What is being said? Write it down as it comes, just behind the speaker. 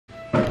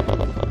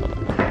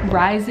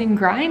Rise and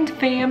grind,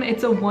 fam.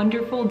 It's a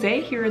wonderful day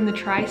here in the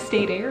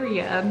tri-state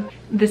area.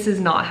 This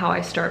is not how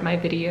I start my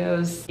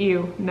videos.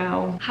 Ew,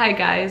 no. Hi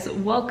guys,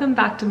 welcome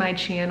back to my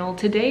channel.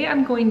 Today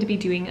I'm going to be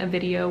doing a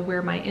video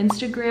where my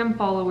Instagram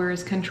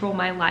followers control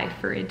my life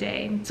for a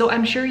day. So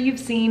I'm sure you've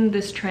seen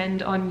this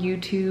trend on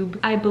YouTube.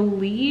 I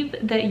believe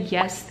that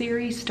Yes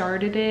Theory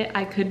started it.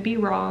 I could be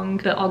wrong,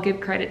 but I'll give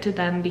credit to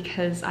them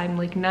because I'm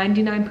like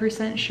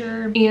 99%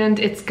 sure. And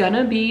it's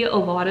gonna be a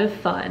lot of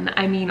fun.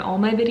 I mean, all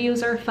my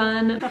videos are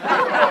fun,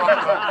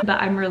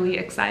 but I'm really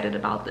excited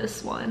about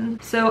this one.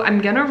 So I'm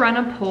gonna run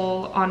a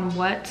poll on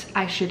what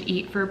I should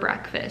eat for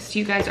breakfast.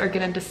 You guys are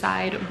gonna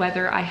decide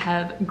whether I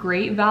have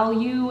great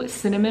value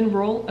cinnamon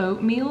roll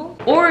oatmeal,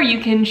 or you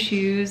can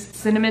choose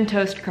cinnamon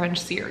toast crunch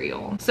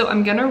cereal. So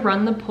I'm gonna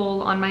run the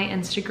poll on my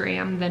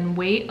Instagram, then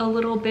wait a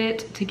little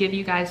bit to give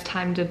you guys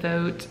time to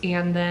vote,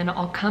 and then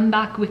I'll come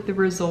back with the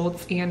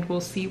results and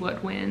we'll see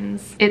what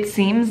wins. It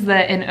seems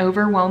that an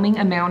overwhelming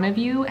amount of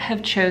you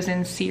have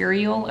chosen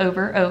cereal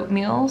over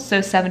oatmeal,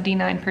 so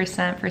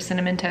 79% for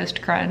cinnamon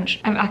toast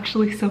crunch. I'm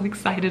actually so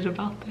excited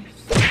about this.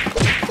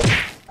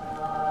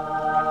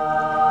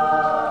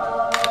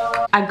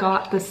 I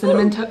got the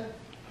cinnamon toast.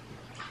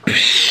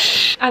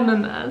 I'm a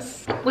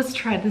mess. Let's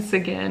try this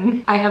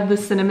again. I have the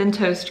cinnamon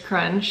toast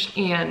crunch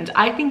and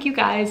I think you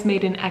guys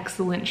made an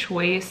excellent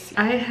choice.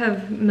 I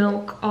have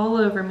milk all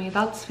over me.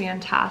 That's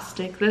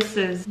fantastic. This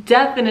is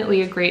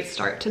definitely a great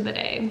start to the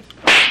day.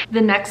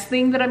 The next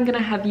thing that I'm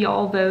gonna have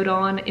y'all vote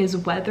on is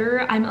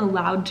whether I'm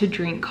allowed to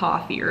drink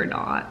coffee or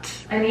not.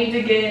 I need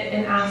to get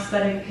an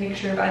aesthetic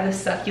picture by the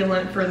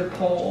succulent for the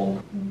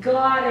poll.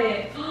 Got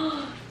it.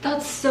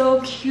 That's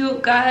so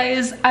cute,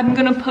 guys. I'm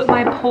gonna put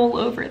my poll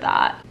over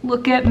that.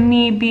 Look at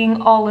me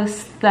being all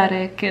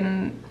aesthetic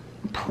and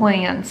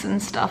plants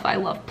and stuff. I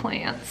love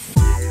plants.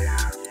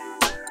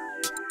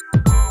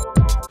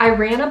 I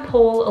ran a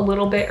poll a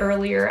little bit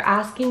earlier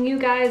asking you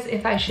guys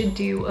if I should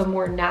do a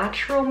more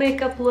natural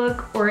makeup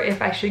look or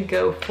if I should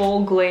go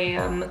full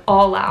glam,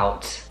 all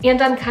out.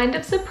 And I'm kind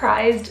of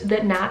surprised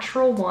that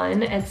natural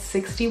won at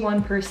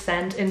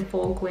 61% and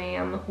full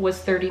glam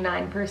was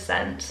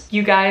 39%.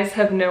 You guys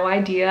have no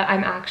idea.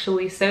 I'm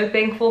actually so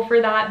thankful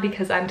for that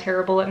because I'm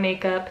terrible at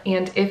makeup.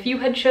 And if you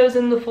had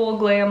chosen the full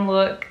glam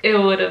look, it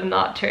would have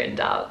not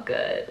turned out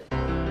good.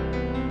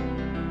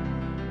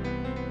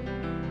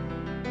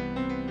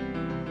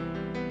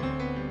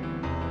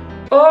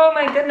 Oh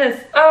my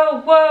goodness.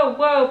 Oh, whoa,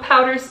 whoa,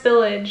 powder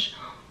spillage.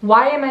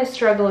 Why am I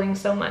struggling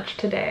so much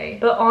today?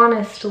 But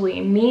honestly,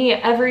 me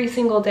every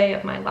single day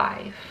of my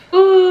life.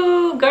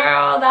 Ooh,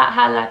 girl, that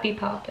highlight be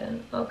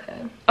poppin'.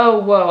 Okay. Oh,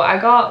 whoa, I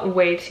got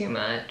way too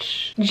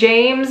much.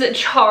 James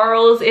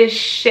Charles is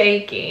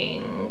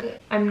shaking.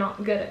 I'm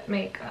not good at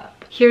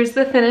makeup. Here's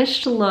the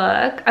finished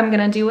look. I'm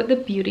gonna do what the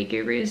beauty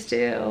gurus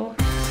do.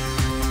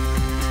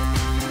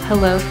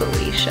 Hello,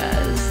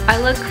 Felicia's. I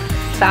look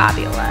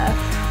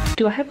fabulous.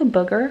 Do I have a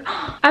booger?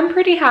 I'm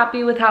pretty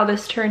happy with how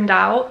this turned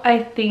out. I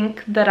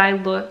think that I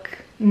look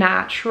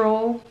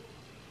natural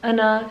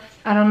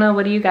enough. I don't know,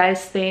 what do you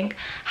guys think?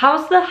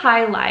 How's the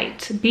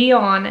highlight? Be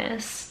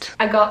honest.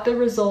 I got the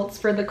results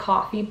for the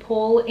coffee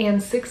poll and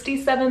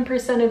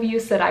 67% of you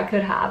said I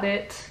could have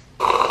it.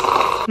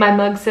 My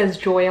mug says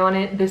joy on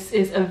it. This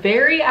is a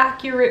very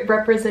accurate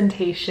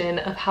representation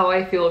of how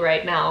I feel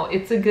right now.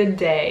 It's a good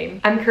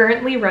day. I'm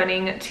currently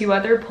running 2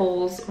 other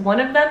polls. One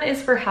of them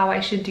is for how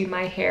I should do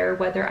my hair,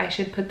 whether I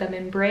should put them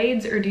in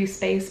braids or do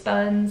space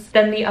buns.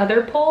 Then the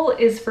other poll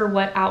is for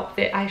what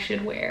outfit I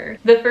should wear.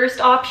 The first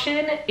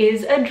option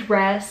is a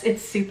dress.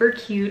 It's super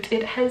cute.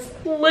 It has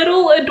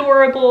little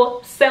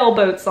adorable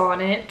sailboats on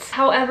it.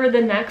 However,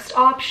 the next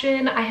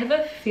option, I have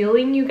a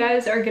feeling you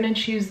guys are gonna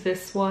choose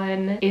this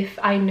one if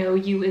I know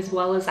you as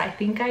well as I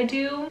think I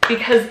do,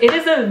 because it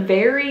is a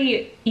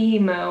very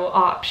emo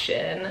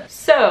option.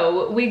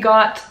 So we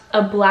got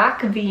a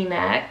black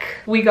v-neck,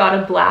 we got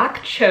a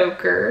black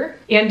choker,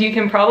 and you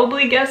can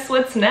probably guess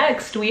what's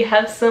next. We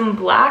have some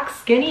black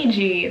skinny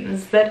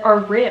jeans that are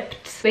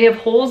ripped. They have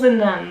holes in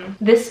them.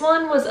 This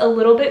one was a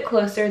little bit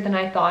closer than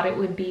I thought it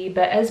would be,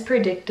 but as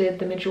predicted,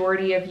 the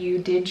majority of you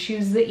did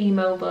choose the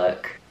emo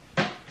look.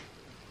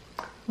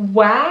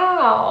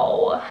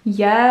 Wow.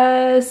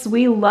 Yes,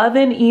 we love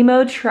an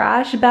emo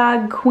trash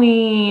bag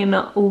queen.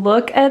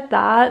 Look at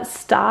that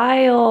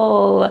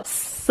style.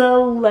 Slay.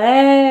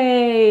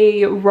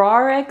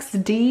 RAR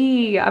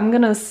XD. I'm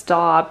gonna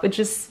stop.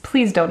 Just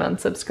please don't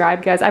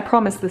unsubscribe, guys. I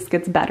promise this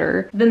gets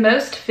better. The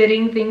most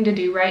fitting thing to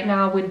do right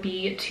now would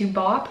be to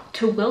bop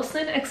to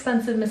Wilson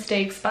Expensive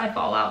Mistakes by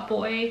Fall Out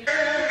Boy.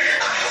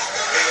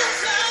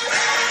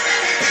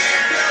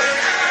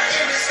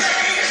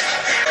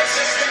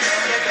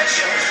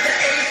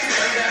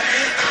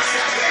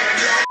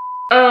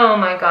 Oh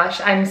my gosh,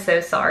 I'm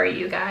so sorry,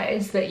 you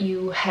guys, that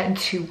you had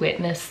to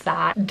witness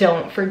that.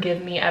 Don't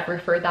forgive me ever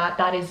for that.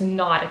 That is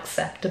not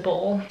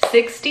acceptable.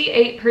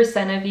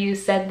 68% of you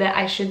said that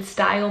I should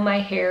style my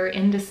hair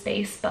into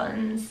space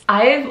buns.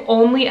 I've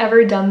only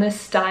ever done this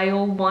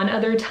style one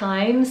other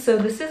time, so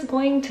this is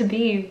going to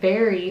be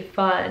very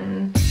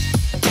fun.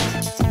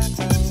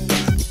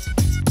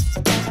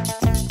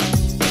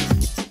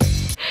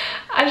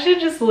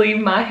 should just leave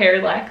my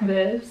hair like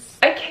this.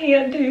 I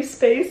can't do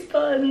space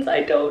buns.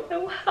 I don't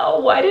know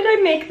how. Why did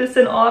I make this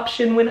an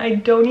option when I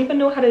don't even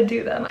know how to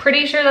do them?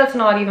 Pretty sure that's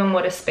not even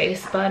what a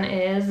space bun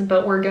is,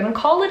 but we're gonna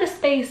call it a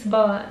space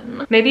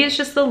bun. Maybe it's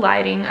just the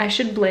lighting. I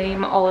should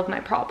blame all of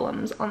my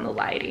problems on the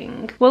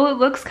lighting. Well, it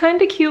looks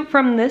kind of cute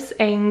from this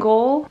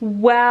angle.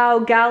 Wow,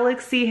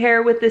 galaxy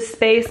hair with the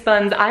space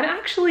buns. I'm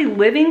actually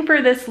living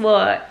for this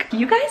look.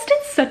 You guys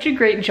did such a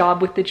great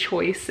job with the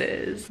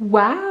choices.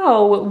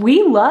 Wow,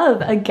 we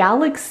love a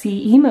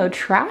galaxy emo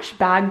trash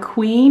bag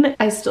queen.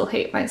 I still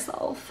hate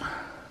myself.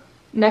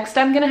 Next,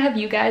 I'm gonna have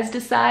you guys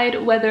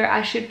decide whether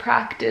I should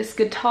practice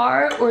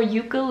guitar or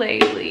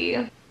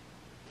ukulele.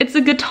 It's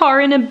a guitar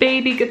and a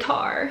baby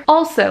guitar.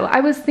 Also, I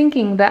was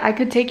thinking that I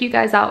could take you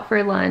guys out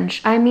for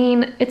lunch. I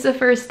mean, it's a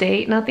first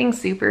date, nothing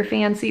super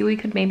fancy. We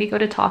could maybe go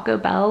to Taco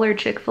Bell or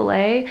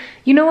Chick-fil-A.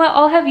 You know what?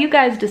 I'll have you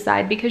guys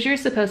decide because you're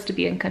supposed to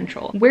be in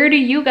control. Where do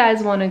you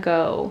guys want to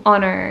go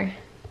on our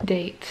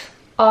date?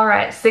 All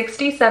right,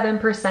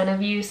 67%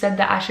 of you said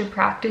that I should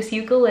practice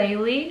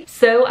ukulele.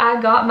 So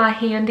I got my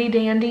handy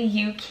dandy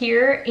uke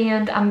here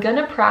and I'm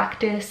gonna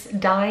practice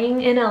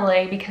Dying in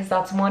LA because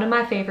that's one of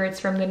my favorites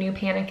from the new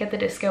Panic at the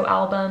Disco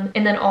album.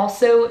 And then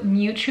also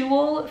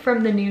Mutual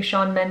from the new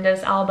Shawn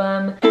Mendes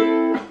album.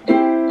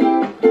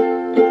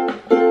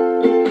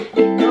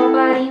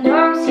 Nobody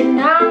knows you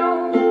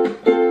now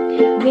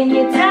when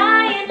you're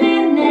dying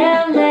in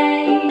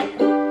LA.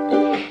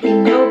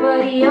 And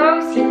nobody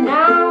owes you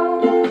now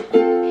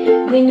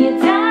when you're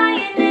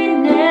dying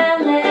in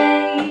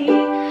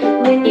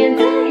LA, when you're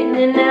dying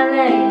in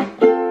LA,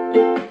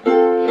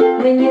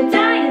 when you're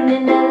dying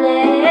in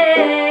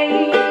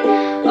LA.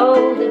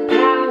 Oh, the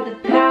power, the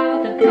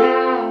power, the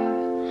power.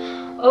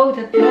 Oh,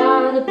 the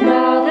power, the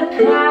power, the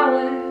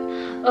power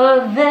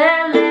of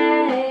LA.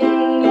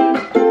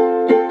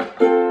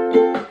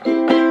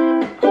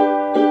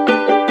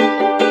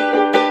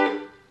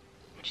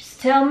 Just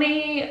tell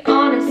me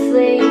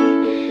honestly,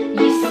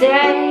 you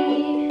say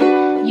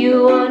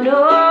you want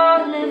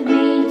all of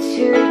me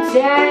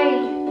today,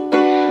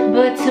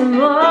 but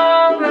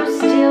tomorrow's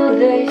still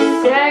the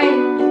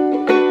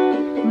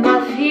same. My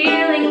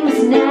feelings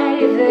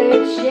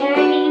never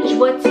change.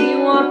 What do you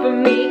want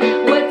from me?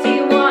 What do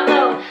you want?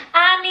 Oh,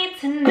 I need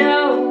to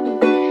know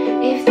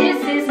if this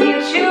is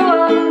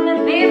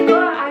mutual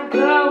before I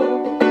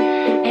go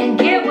and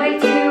get way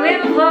too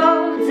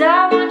involved.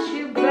 I want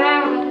you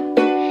bad.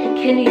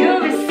 Can you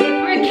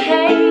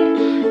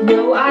reciprocate?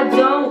 No, I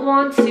don't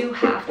want to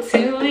have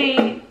to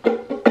leave,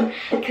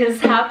 'cause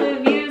half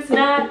of you's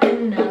not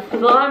enough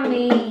for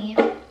me.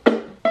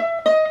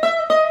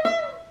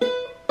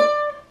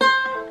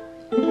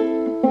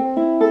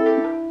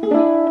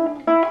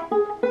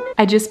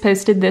 I just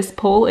posted this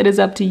poll. It is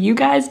up to you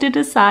guys to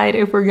decide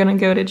if we're gonna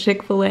go to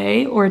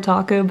Chick-fil-A or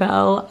Taco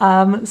Bell.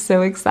 I'm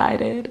so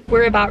excited.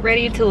 We're about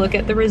ready to look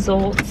at the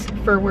results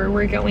for where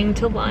we're going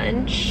to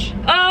lunch.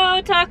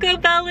 Oh, Taco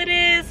Bell it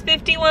is,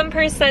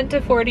 51% to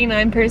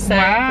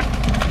 49%. Wow.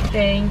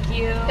 Thank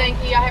you. Thank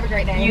you. Y'all have a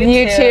great day.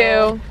 You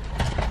too.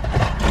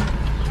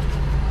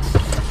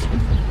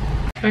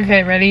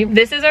 Okay, ready?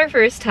 This is our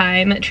first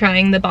time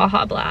trying the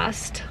Baja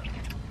Blast.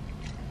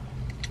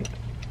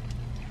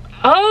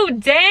 Oh,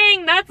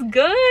 dang, that's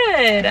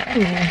good.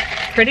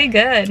 Ooh. Pretty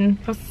good.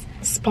 That's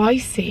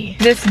spicy.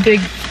 This big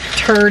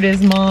turd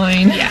is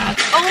mine. Yeah.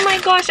 Oh my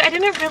gosh, I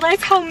didn't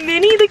realize how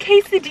mini the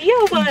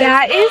quesadilla was.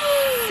 That is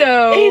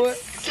so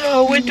It's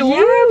so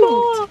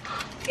adorable.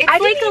 It's I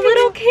like a didn't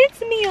little even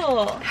kid's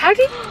meal.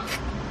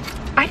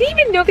 I didn't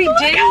even know they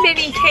did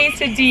mini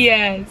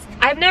quesadillas.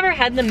 I've never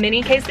had the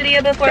mini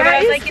quesadilla before, but I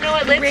was like, you know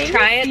what, let's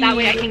try it. That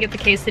way I can get the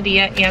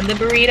quesadilla and the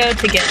burrito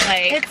to get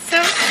like It's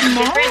so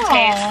small. different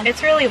tastes.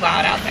 It's really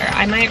loud out there.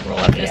 I might roll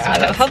up this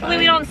window. Hopefully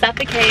we don't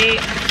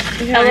suffocate.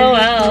 Yeah,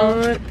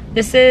 LOL.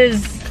 This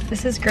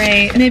is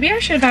great. Maybe I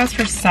should have asked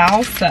for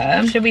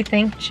salsa. Should we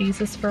thank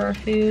Jesus for our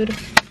food?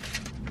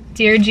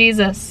 Dear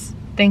Jesus,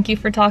 thank you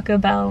for Taco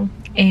Bell.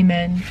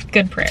 Amen.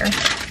 Good prayer.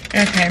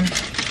 Okay.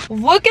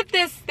 Look at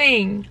this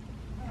thing.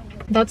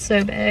 That's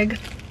so big.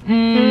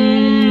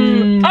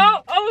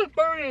 Oh, it's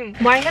burning.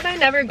 Why have I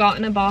never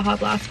gotten a Baja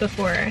Blast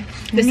before?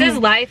 This is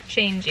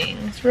life-changing.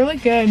 It's really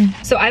good.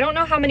 So I don't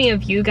know how many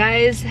of you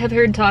guys have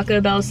heard Taco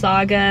Bell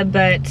Saga,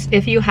 but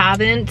if you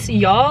haven't,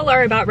 y'all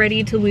are about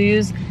ready to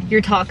lose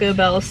your Taco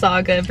Bell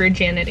Saga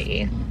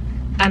virginity.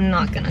 I'm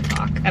not gonna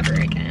talk ever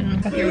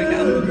again. Here we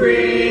go.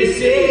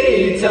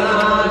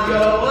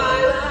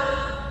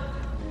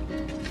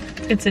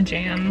 It's a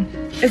jam.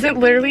 Is it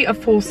literally a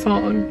full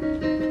song?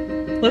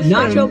 Listen.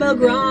 Nacho Bel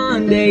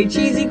Grande,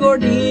 cheesy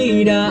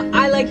gordita.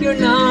 I like your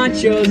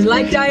nachos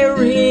like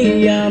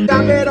diarrhea.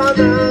 Stop it on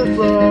the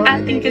floor.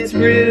 I think it's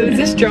rude. Is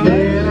this dry?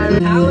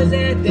 How is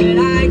it that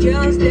I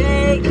just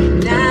ate?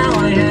 Now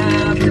I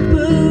have to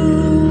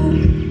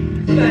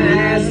poo.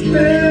 Fast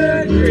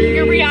food.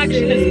 Your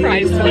reaction is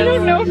priceless. I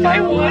don't know if I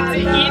want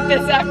to eat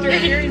this after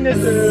hearing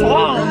this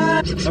song.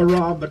 I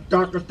robbed a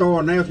taco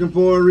store and asking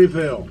for a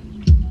refill.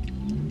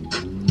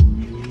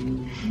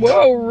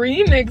 Whoa,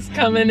 remix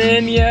coming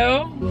in,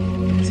 yo.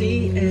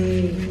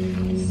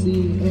 T-A-C-O.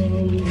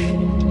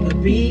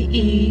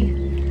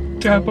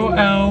 double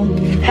L.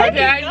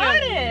 Hey, you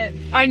got it!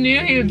 I knew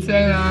he would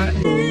say that.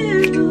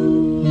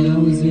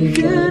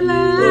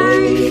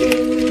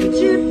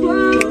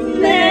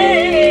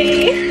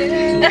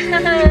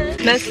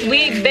 The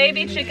sweet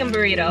baby chicken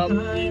burrito.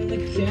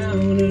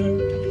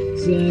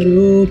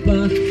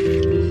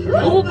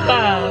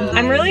 Opa.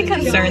 I'm really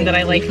concerned that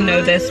I like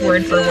know this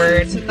word for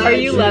word. Are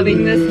you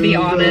loving this? Be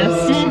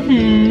honest.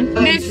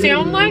 They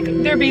sound like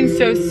they're being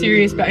so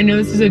serious, but I know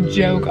this is a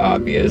joke,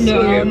 obviously.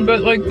 Yeah.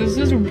 But like, this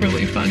is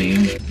really funny.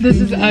 This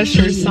is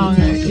Usher's song,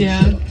 right?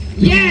 Yeah.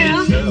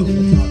 Yeah!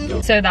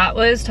 So that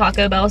was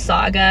Taco Bell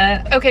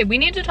Saga. Okay, we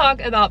need to talk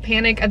about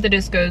Panic at the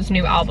Disco's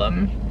new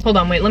album. Hold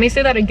on, wait, let me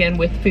say that again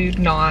with food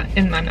not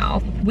in my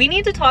mouth. We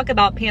need to talk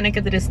about Panic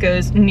at the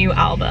Disco's new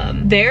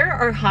album. There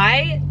are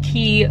high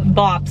key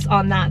bops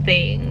on that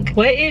thing.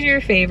 What is your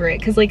favorite?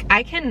 Cause like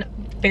I can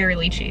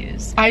barely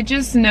choose. I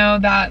just know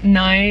that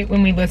night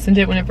when we listened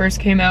to it when it first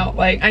came out,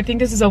 like I think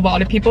this is a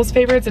lot of people's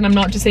favorites, and I'm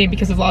not just saying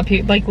because a lot of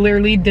people, like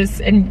literally this,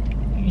 and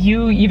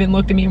you even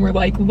looked at me and we're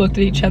like, looked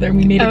at each other and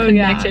we made a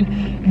connection.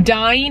 Yeah.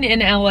 Dying in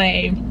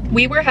LA.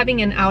 We were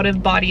having an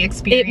out-of-body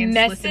experience. It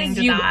messes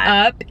you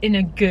up in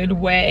a good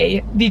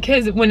way,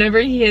 because whenever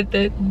he hit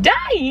the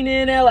dying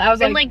in LA, I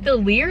was like the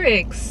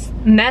lyrics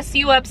mess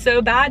you up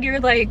so bad. You're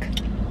like,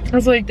 I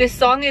was like, this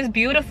song is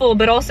beautiful,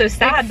 but also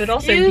sad, but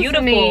also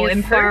beautiful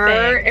and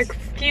perfect.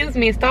 Excuse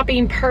me, stop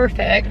being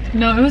perfect.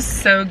 No, it was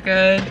so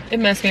good. It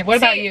messed me up. What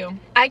about you?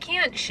 I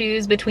can't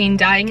choose between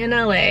Dying in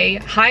LA,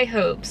 High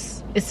Hopes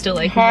is still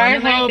like one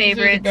of my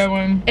favorites. Is a good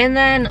one. And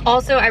then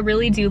also I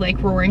really do like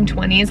Roaring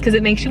 20s because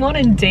it makes you want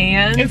to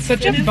dance. It's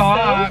such a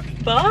bop. So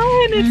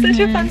fun. It's such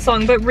a fun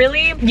song. But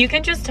really, you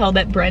can just tell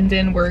that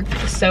Brendan worked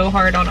so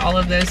hard on all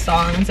of those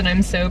songs, and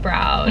I'm so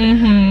proud.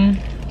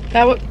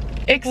 That was,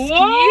 excuse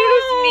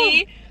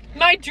me.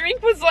 My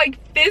drink was like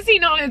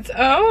fizzing on its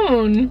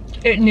own.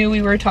 It knew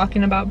we were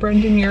talking about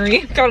Brendan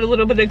Urie. Got a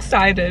little bit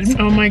excited.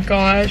 Oh my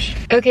gosh.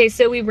 Okay,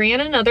 so we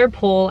ran another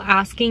poll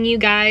asking you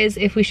guys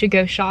if we should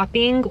go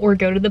shopping or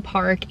go to the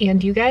park,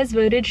 and you guys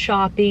voted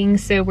shopping,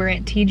 so we're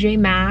at TJ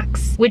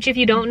Maxx, which if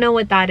you don't know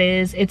what that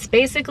is, it's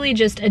basically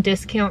just a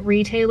discount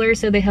retailer,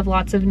 so they have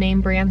lots of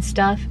name brand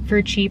stuff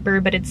for cheaper,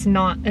 but it's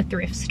not a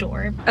thrift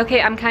store.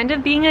 Okay, I'm kind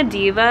of being a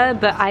diva,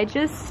 but I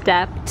just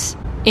stepped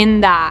in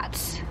that.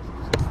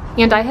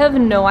 And I have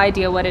no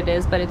idea what it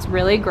is, but it's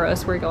really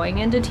gross. We're going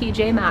into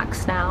TJ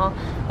Maxx now.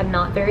 I'm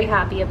not very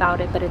happy about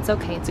it, but it's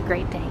okay. It's a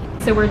great day.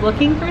 So we're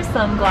looking for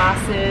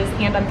sunglasses,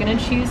 and I'm gonna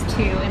choose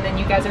two, and then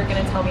you guys are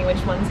gonna tell me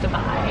which ones to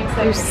buy.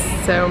 There's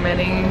so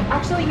many.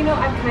 Actually, you know,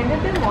 I've kind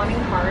of been wanting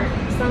heart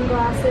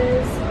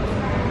sunglasses.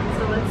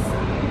 So let's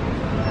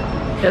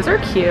see. Those are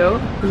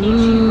cute.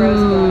 Peachy rose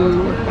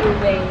gold. Ooh,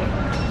 wait.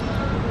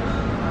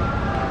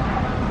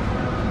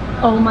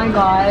 Oh my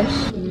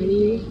gosh.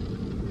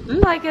 I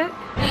like it.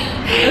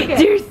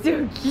 Okay. You're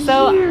so cute.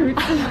 So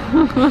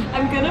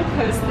I'm gonna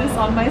post this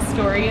on my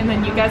story, and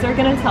then you guys are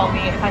gonna tell me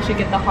if I should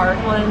get the heart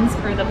ones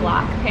or the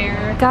black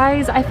pair.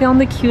 Guys, I found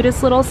the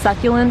cutest little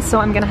succulents, so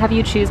I'm gonna have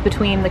you choose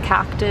between the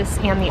cactus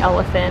and the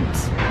elephant.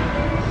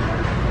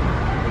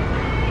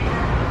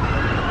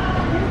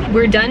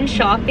 We're done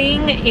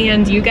shopping,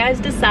 and you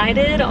guys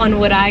decided on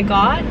what I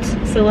got,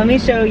 so let me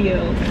show you.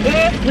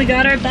 We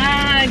got our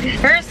bag.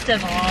 First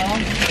of all,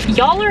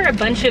 y'all are a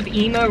bunch of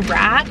emo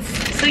rats,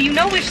 so you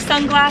know which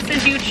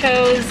sunglasses you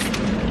chose?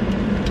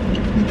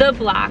 The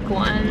black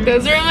one.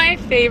 Those are my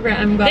favorite.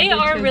 I'm glad they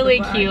are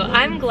really cute. Ones.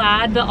 I'm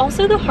glad, but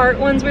also the heart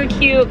ones were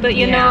cute, but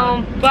you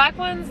know. Black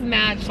ones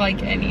match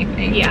like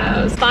anything.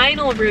 Yeah.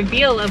 Final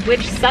reveal of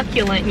which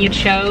succulent you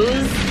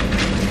chose.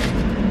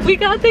 We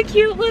got the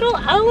cute little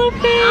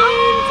elephant.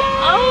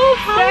 Oh,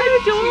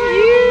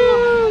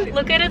 how adorable.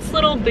 Look at its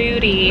little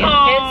booty.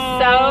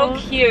 Aww.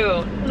 It's so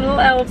cute. Little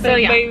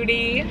elephant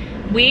booty.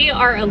 We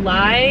are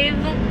alive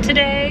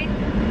today.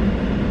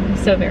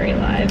 So very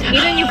alive.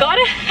 Eden, you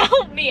gotta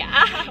help me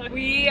out.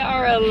 We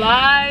are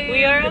alive.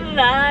 We are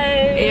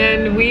alive.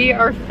 And we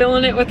are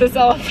filling it with this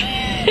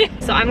elephant.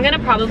 So I'm gonna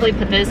probably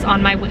put this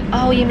on my,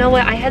 oh, you know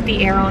what? I had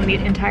the air on the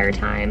entire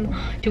time.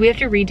 Do we have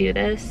to redo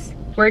this?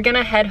 We're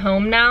gonna head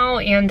home now,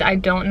 and I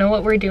don't know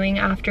what we're doing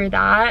after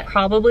that.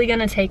 Probably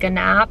gonna take a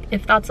nap,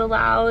 if that's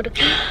allowed.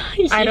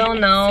 Yes. I don't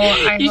know.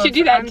 You should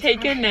do that,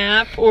 take a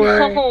nap, or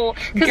no,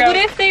 because what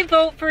if they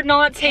vote for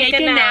not take a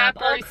nap?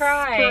 I'll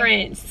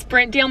cry.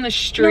 Sprint down the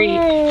street.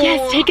 No.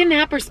 Yes, take a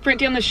nap or sprint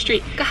down the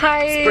street.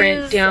 Guys,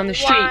 sprint down the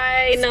street.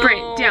 Why?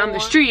 Sprint down the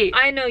street.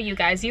 I know you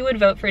guys, you would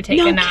vote for take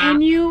a nap.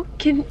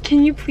 Can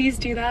you please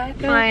do that?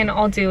 Fine,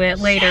 I'll do it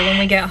later when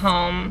we get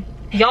home.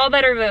 Y'all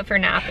better vote for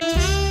nap.